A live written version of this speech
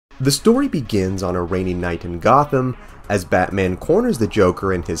The story begins on a rainy night in Gotham as Batman corners the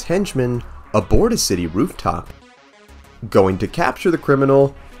Joker and his henchmen aboard a city rooftop. Going to capture the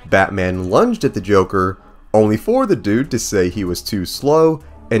criminal, Batman lunged at the Joker, only for the dude to say he was too slow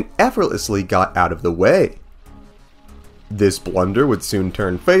and effortlessly got out of the way. This blunder would soon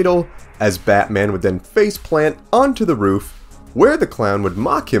turn fatal, as Batman would then faceplant onto the roof, where the clown would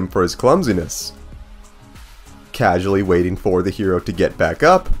mock him for his clumsiness. Casually waiting for the hero to get back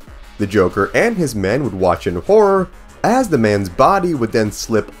up, the Joker and his men would watch in horror as the man's body would then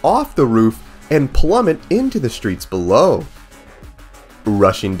slip off the roof and plummet into the streets below.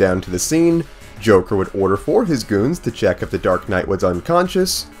 Rushing down to the scene, Joker would order for his goons to check if the Dark Knight was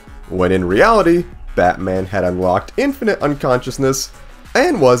unconscious, when in reality, Batman had unlocked infinite unconsciousness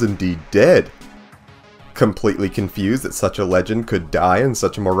and was indeed dead. Completely confused that such a legend could die in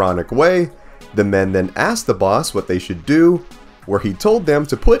such a moronic way, the men then asked the boss what they should do, where he told them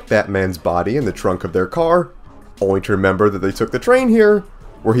to put Batman's body in the trunk of their car, only to remember that they took the train here,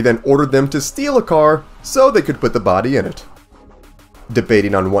 where he then ordered them to steal a car so they could put the body in it.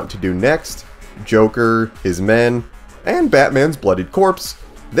 Debating on what to do next, Joker, his men, and Batman's bloodied corpse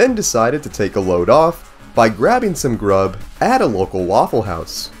then decided to take a load off by grabbing some grub at a local Waffle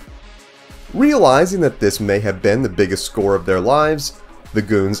House. Realizing that this may have been the biggest score of their lives, the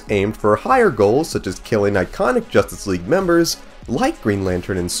goons aimed for higher goals such as killing iconic Justice League members like Green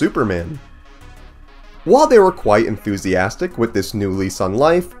Lantern and Superman. While they were quite enthusiastic with this new lease on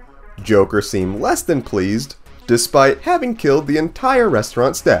life, Joker seemed less than pleased, despite having killed the entire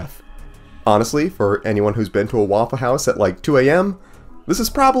restaurant staff. Honestly, for anyone who's been to a Waffle House at like 2 AM, this is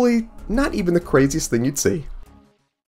probably not even the craziest thing you'd see.